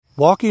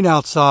Walking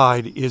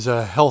outside is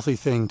a healthy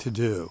thing to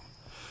do,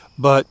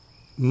 but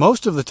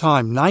most of the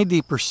time,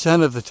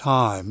 90% of the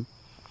time,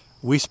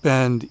 we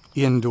spend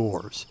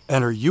indoors.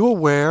 And are you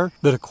aware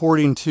that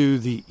according to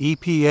the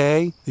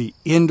EPA, the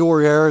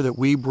indoor air that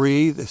we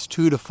breathe is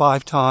 2 to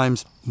 5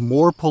 times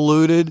more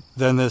polluted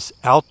than this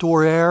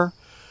outdoor air?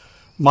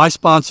 My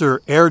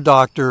sponsor, Air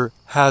Doctor,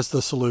 has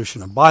the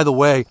solution. And by the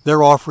way,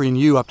 they're offering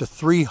you up to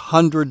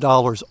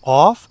 $300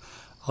 off.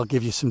 I'll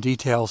give you some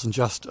details in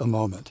just a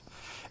moment.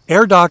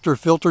 Air Doctor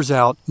filters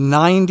out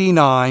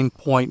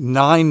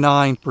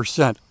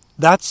 99.99%.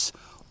 That's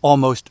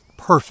almost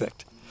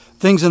perfect.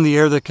 Things in the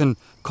air that can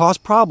cause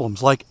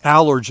problems like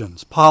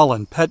allergens,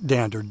 pollen, pet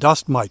dander,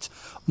 dust mites,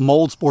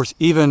 mold spores,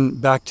 even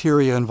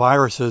bacteria and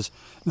viruses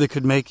that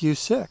could make you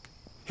sick.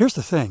 Here's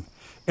the thing.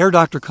 Air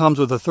Doctor comes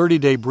with a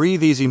 30-day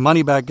breathe easy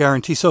money-back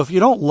guarantee, so if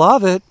you don't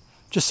love it,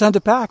 just send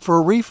it back for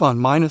a refund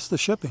minus the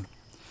shipping.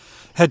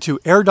 Head to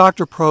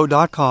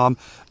airdoctorpro.com,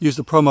 use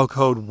the promo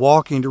code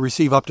WALKING to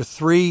receive up to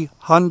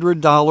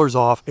 $300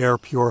 off air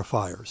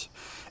purifiers.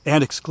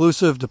 And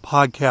exclusive to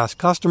podcast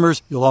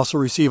customers, you'll also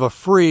receive a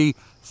free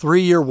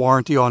 3-year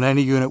warranty on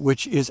any unit,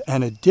 which is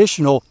an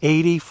additional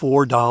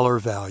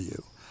 $84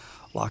 value.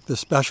 Lock this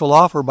special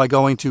offer by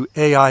going to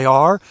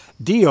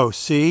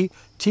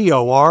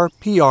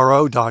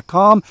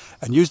AIRDOCTORPRO.com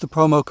and use the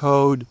promo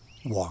code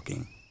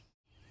WALKING.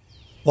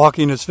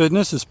 Walking is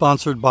Fitness is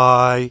sponsored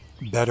by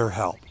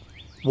BetterHelp.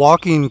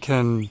 Walking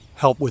can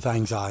help with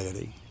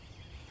anxiety.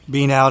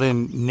 Being out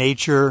in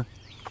nature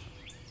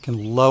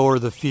can lower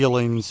the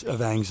feelings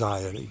of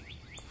anxiety.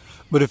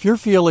 But if you're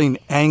feeling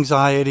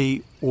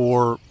anxiety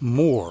or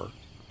more,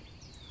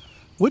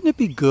 wouldn't it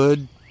be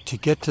good to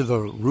get to the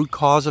root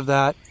cause of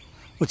that?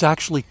 What's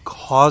actually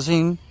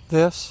causing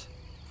this?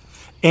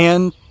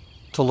 And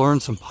to learn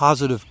some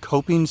positive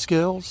coping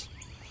skills?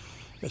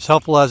 As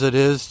helpful as it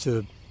is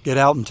to get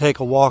out and take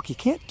a walk, you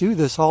can't do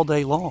this all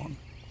day long.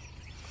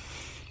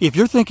 If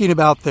you're thinking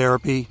about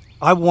therapy,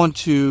 I want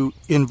to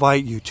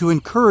invite you, to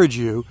encourage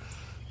you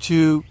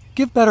to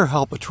give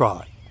BetterHelp a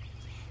try.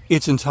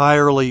 It's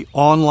entirely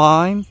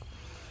online,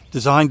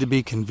 designed to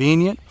be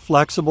convenient,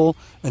 flexible,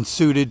 and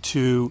suited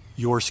to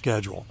your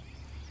schedule.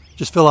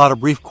 Just fill out a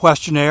brief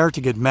questionnaire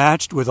to get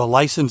matched with a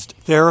licensed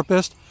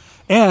therapist,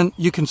 and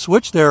you can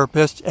switch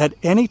therapists at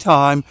any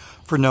time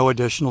for no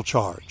additional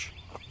charge.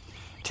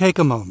 Take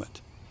a moment.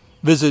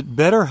 Visit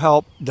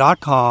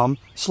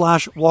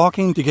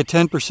betterhelp.com/walking to get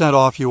 10%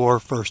 off your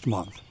first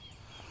month.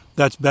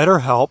 That's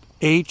BetterHelp,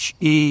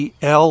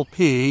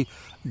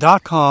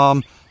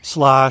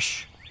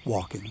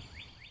 HELP.com/walking.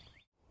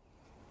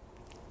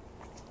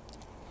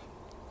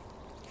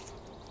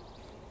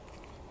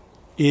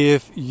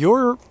 If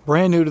you're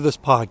brand new to this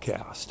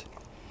podcast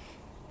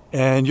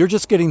and you're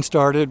just getting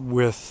started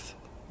with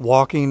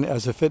walking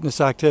as a fitness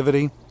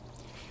activity,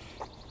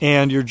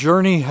 and your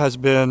journey has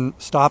been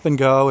stop and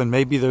go, and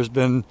maybe there's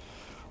been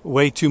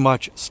way too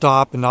much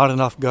stop and not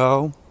enough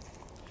go,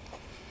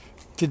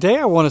 today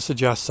I want to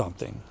suggest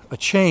something, a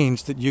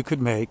change that you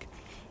could make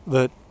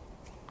that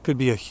could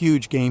be a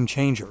huge game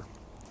changer.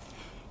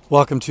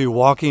 Welcome to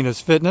Walking is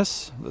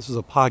Fitness. This is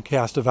a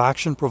podcast of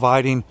action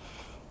providing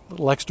a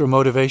little extra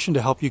motivation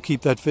to help you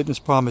keep that fitness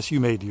promise you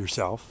made to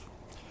yourself.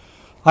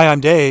 Hi, I'm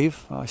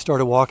Dave. I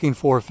started Walking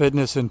for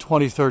Fitness in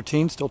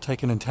 2013, still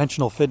take an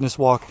intentional fitness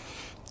walk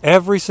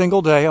every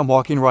single day. I'm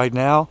walking right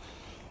now,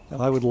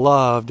 and I would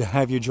love to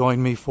have you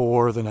join me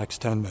for the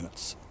next 10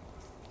 minutes.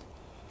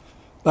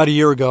 About a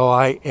year ago,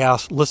 I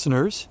asked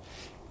listeners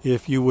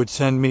if you would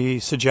send me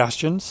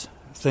suggestions,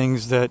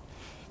 things that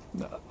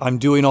I'm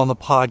doing on the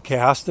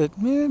podcast that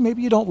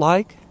maybe you don't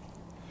like,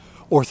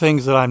 or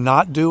things that I'm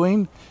not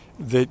doing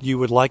that you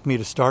would like me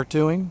to start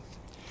doing.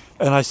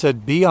 And I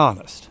said, be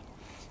honest.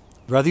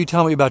 I'd rather you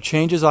tell me about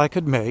changes I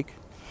could make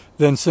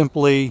than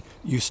simply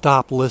you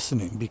stop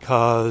listening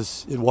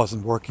because it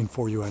wasn't working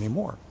for you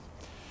anymore.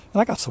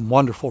 And I got some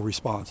wonderful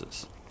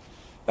responses.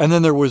 And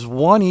then there was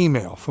one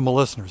email from a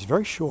listener, it's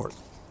very short.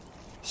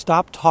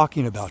 Stop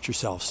talking about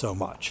yourself so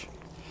much.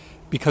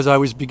 Because I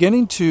was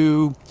beginning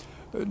to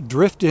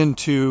drift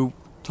into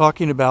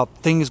talking about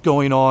things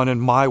going on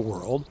in my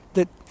world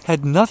that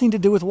had nothing to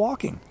do with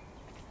walking.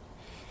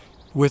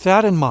 With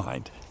that in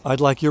mind, I'd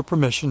like your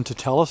permission to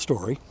tell a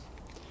story,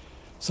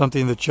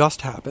 something that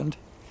just happened,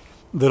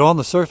 that on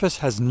the surface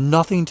has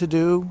nothing to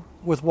do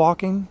with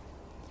walking,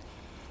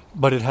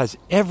 but it has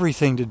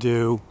everything to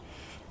do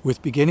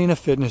with beginning a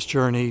fitness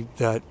journey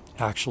that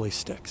actually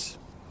sticks.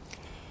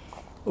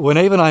 When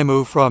Abe and I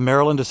moved from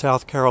Maryland to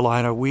South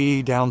Carolina,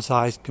 we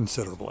downsized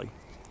considerably.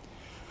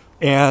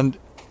 And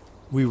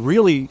we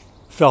really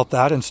felt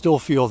that and still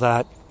feel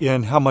that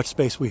in how much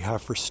space we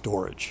have for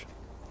storage.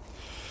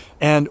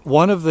 And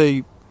one of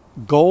the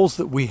goals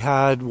that we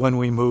had when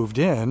we moved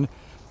in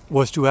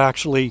was to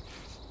actually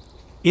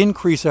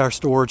increase our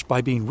storage by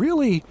being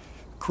really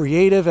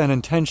creative and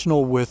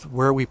intentional with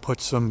where we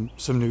put some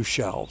new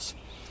shelves.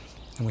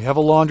 And we have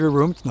a laundry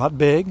room. It's not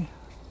big,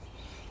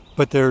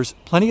 but there's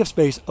plenty of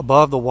space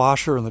above the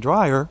washer and the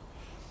dryer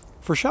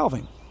for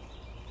shelving.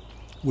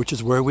 which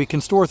is where we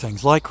can store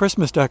things like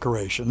Christmas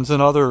decorations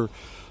and other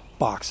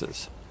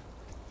boxes.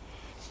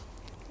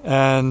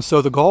 And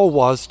so the goal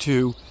was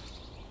to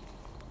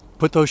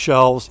put those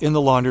shelves in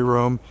the laundry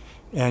room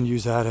and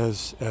use that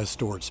as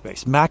storage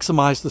space.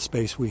 Maximize the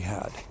space we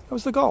had. That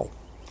was the goal.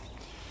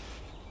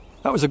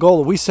 That was a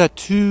goal that we set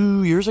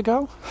 2 years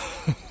ago.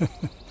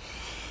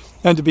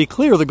 And to be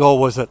clear, the goal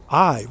was that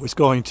I was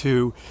going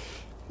to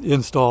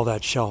install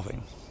that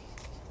shelving.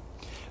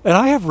 And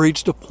I have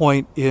reached a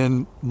point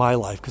in my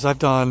life, because I've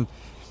done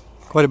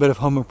quite a bit of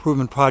home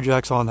improvement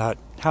projects on that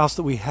house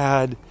that we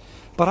had,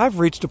 but I've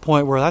reached a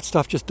point where that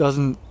stuff just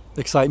doesn't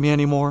excite me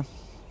anymore.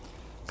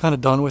 Kind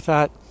of done with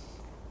that.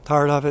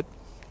 Tired of it.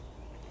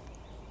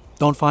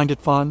 Don't find it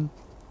fun.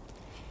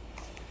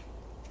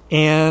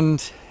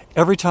 And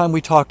every time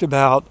we talked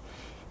about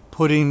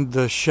putting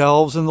the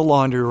shelves in the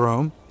laundry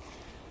room,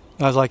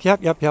 I was like,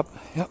 yep,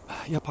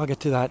 I'll get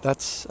to that.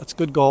 That's a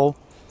good goal.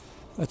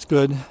 That's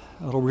good.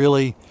 It'll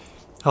really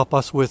help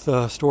us with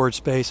storage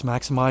space,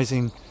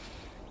 maximizing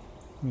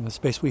the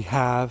space we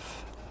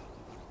have.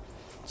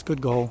 It's a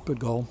good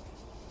goal.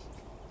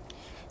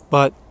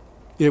 But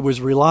it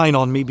was relying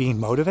on me being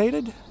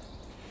motivated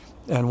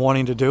and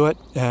wanting to do it,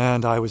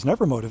 and I was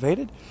never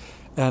motivated,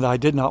 and I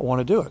did not want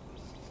to do it.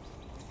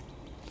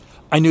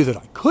 I knew that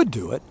I could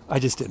do it, I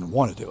just didn't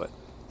want to do it.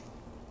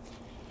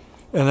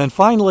 And then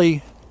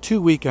finally, 2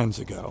 weekends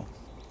ago,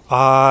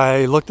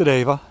 I looked at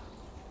Ava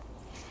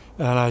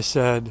and I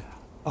said,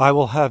 I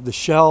will have the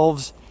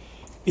shelves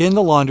in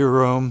the laundry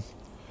room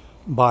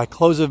by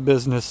close of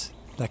business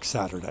next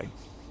Saturday.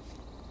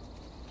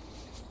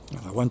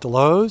 And I went to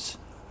Lowe's,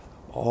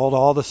 bought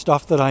all the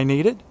stuff that I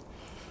needed,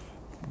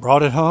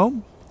 brought it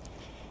home.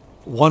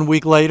 1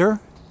 week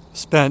later,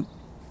 spent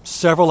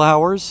several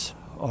hours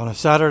on a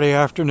Saturday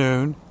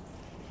afternoon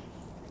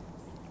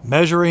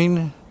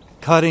measuring,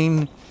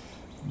 cutting,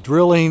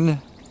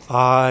 drilling.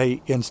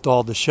 I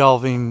installed the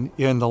shelving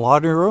in the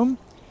laundry room,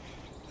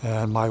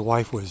 and my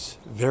wife was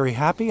very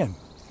happy, and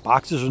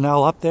boxes are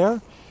now up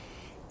there.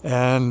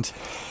 And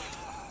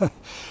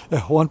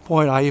at one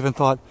point I even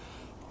thought,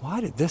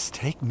 why did this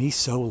take me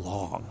so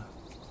long?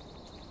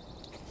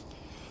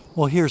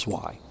 Well, here's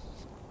why.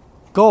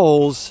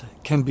 Goals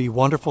can be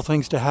wonderful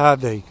things to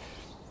have. They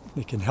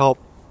can help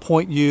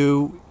point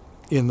you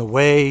in the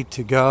way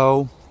to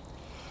go.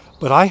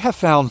 But I have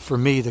found for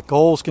me that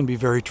goals can be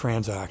very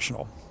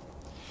transactional,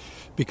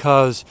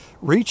 because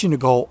reaching a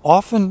goal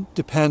often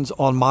depends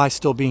on my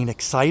still being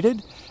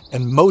excited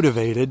and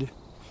motivated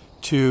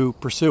to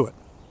pursue it.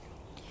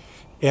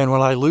 And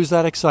when I lose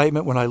that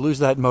excitement, when I lose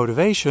that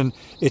motivation,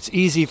 it's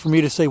easy for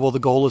me to say, well, the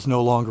goal is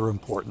no longer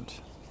important.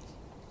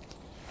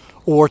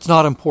 Or it's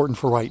not important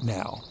for right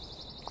now.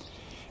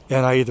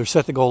 And I either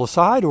set the goal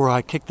aside or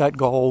I kick that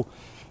goal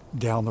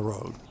down the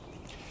road.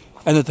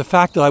 And that the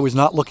fact that I was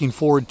not looking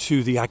forward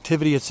to the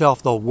activity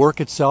itself, the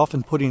work itself,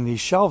 and putting these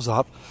shelves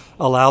up,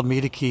 allowed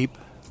me to keep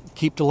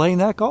delaying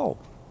that goal.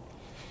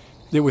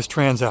 It was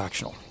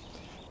transactional.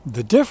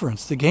 The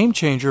difference, the game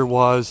changer,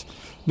 was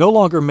no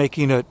longer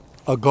making it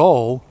a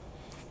goal,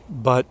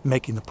 but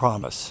making the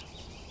promise.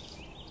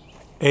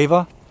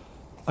 Ava,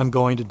 I'm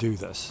going to do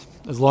this.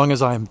 As long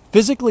as I'm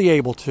physically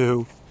able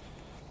to,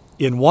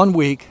 in 1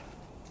 week,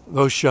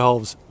 those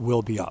shelves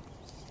will be up.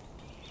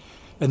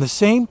 And the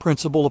same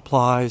principle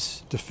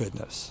applies to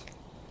fitness.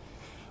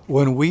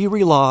 When we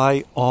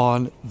rely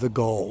on the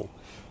goal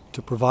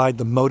to provide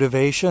the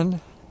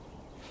motivation,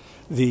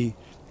 the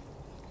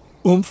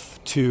oomph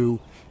to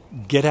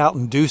get out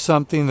and do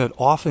something that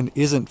often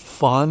isn't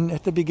fun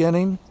at the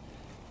beginning,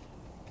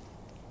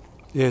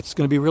 it's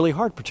going to be really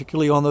hard,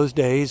 particularly on those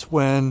days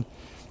when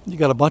you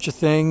got a bunch of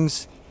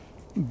things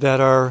that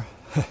are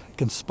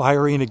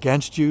conspiring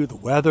against you, the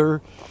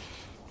weather,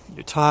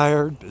 you're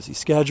tired, busy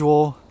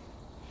schedule,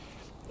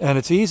 and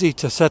it's easy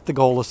to set the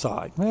goal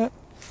aside.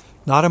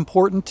 Not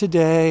important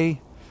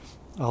today,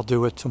 I'll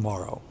do it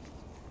tomorrow.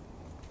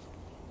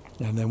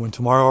 And then when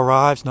tomorrow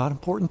arrives, not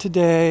important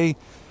today,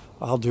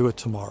 I'll do it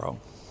tomorrow.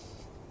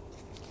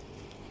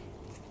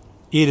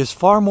 It is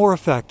far more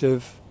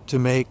effective to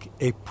make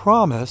a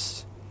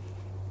promise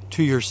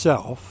to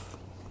yourself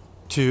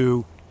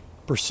to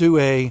pursue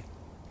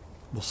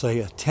we'll say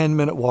a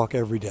 10-minute walk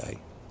every day.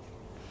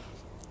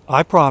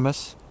 I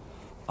promise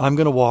I'm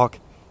going to walk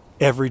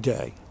every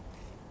day.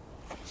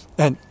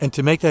 And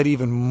to make that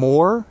even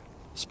more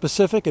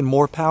specific and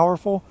more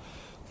powerful,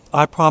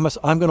 I promise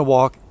I'm going to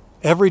walk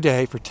every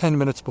day for 10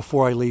 minutes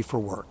before I leave for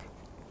work,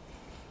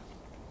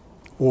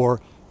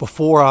 or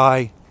before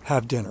I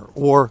have dinner,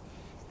 or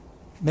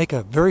make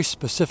a very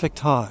specific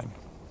time.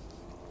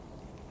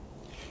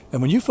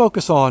 And when you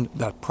focus on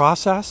that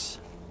process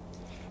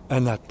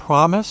and that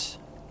promise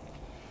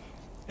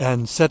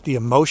and set the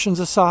emotions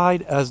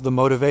aside as the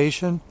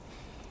motivation,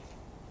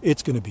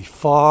 it's going to be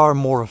far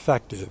more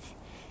effective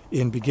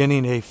in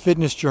beginning a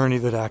fitness journey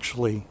that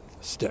actually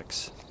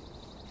sticks.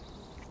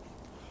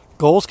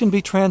 Goals can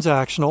be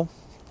transactional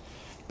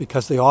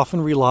because they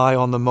often rely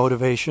on the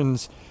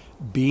motivations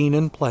being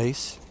in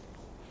place.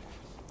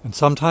 And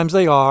sometimes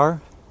they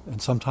are,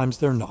 and sometimes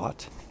they're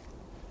not.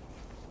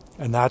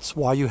 And that's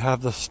why you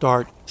have the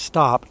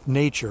start-stop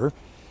nature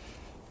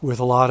with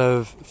a lot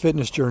of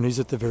fitness journeys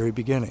at the very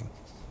beginning.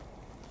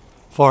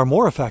 Far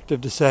more effective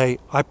to say,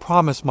 I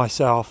promise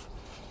myself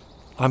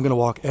I'm going to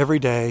walk every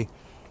day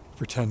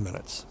for 10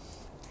 minutes.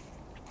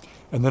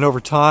 And then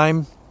over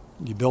time,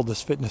 you build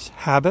this fitness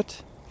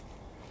habit.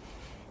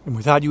 And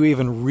without you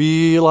even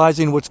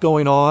realizing what's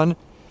going on,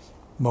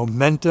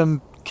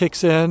 momentum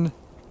kicks in.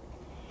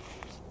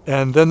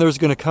 And then there's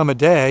going to come a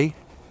day,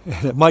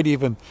 and it might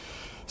even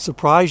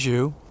surprise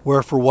you,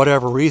 where for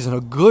whatever reason,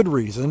 a good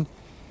reason,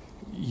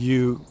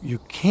 you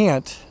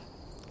can't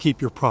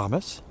keep your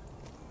promise.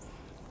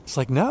 It's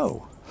like,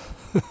 no.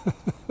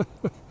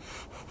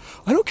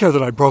 I don't care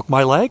that I broke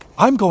my leg.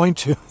 I'm going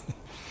to.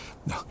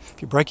 No,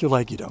 if you break your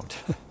leg, you don't.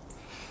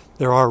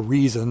 There are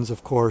reasons,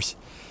 of course,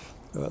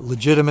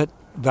 legitimate,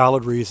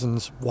 valid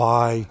reasons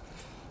why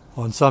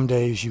on some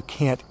days you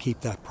can't keep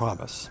that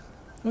promise.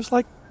 It's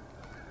like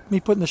me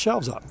putting the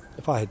shelves up.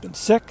 If I had been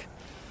sick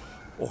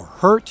or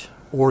hurt,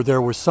 or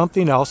there was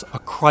something else, a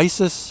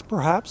crisis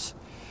perhaps,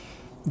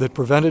 that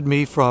prevented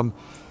me from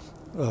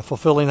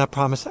fulfilling that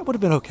promise, that would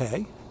have been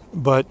okay.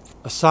 But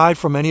aside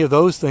from any of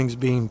those things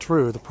being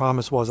true, the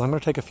promise was, I'm going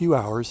to take a few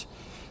hours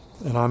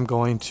and I'm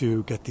going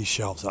to get these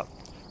shelves up.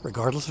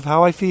 Regardless of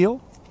how I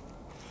feel,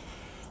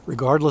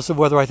 regardless of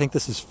whether I think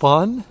this is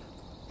fun,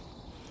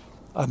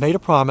 I made a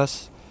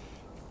promise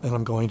and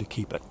I'm going to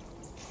keep it.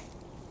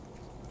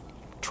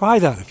 Try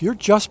that. If you're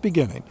just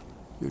beginning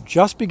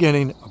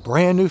a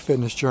brand new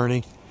fitness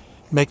journey,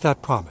 make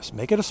that promise.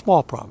 Make it a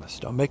small promise.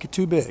 Don't make it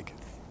too big.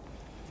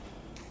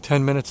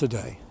 10 minutes a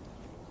day.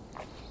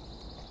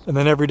 And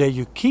then every day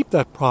you keep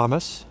that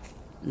promise,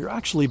 you're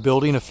actually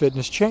building a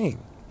fitness chain.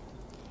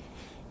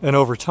 And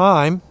over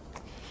time,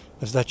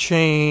 as that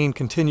chain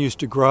continues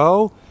to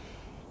grow,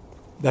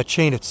 that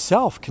chain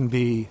itself can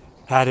be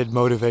added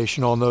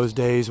motivation on those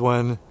days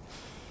when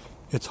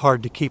it's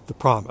hard to keep the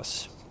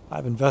promise.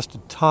 I've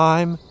invested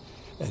time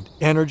and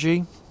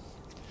energy.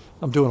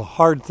 I'm doing a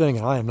hard thing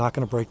and I am not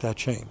going to break that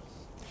chain.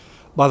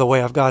 By the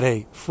way, I've got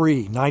a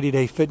free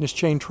 90-day fitness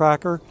chain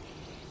tracker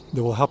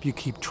that will help you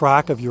keep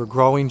track of your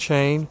growing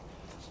chain.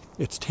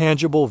 It's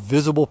tangible,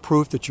 visible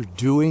proof that you're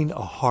doing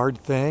a hard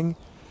thing.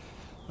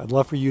 I'd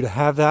love for you to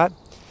have that.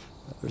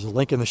 There's a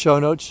link in the show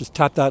notes. Just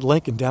tap that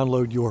link and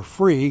download your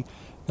free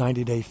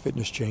 90-day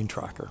fitness chain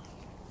tracker.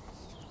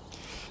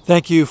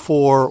 Thank you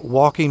for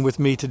walking with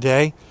me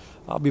today.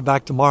 I'll be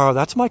back tomorrow.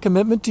 That's my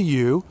commitment to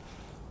you.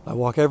 I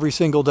walk every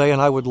single day, and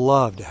I would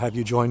love to have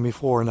you join me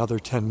for another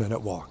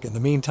 10-minute walk. In the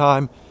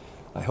meantime,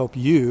 I hope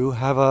you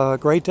have a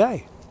great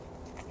day.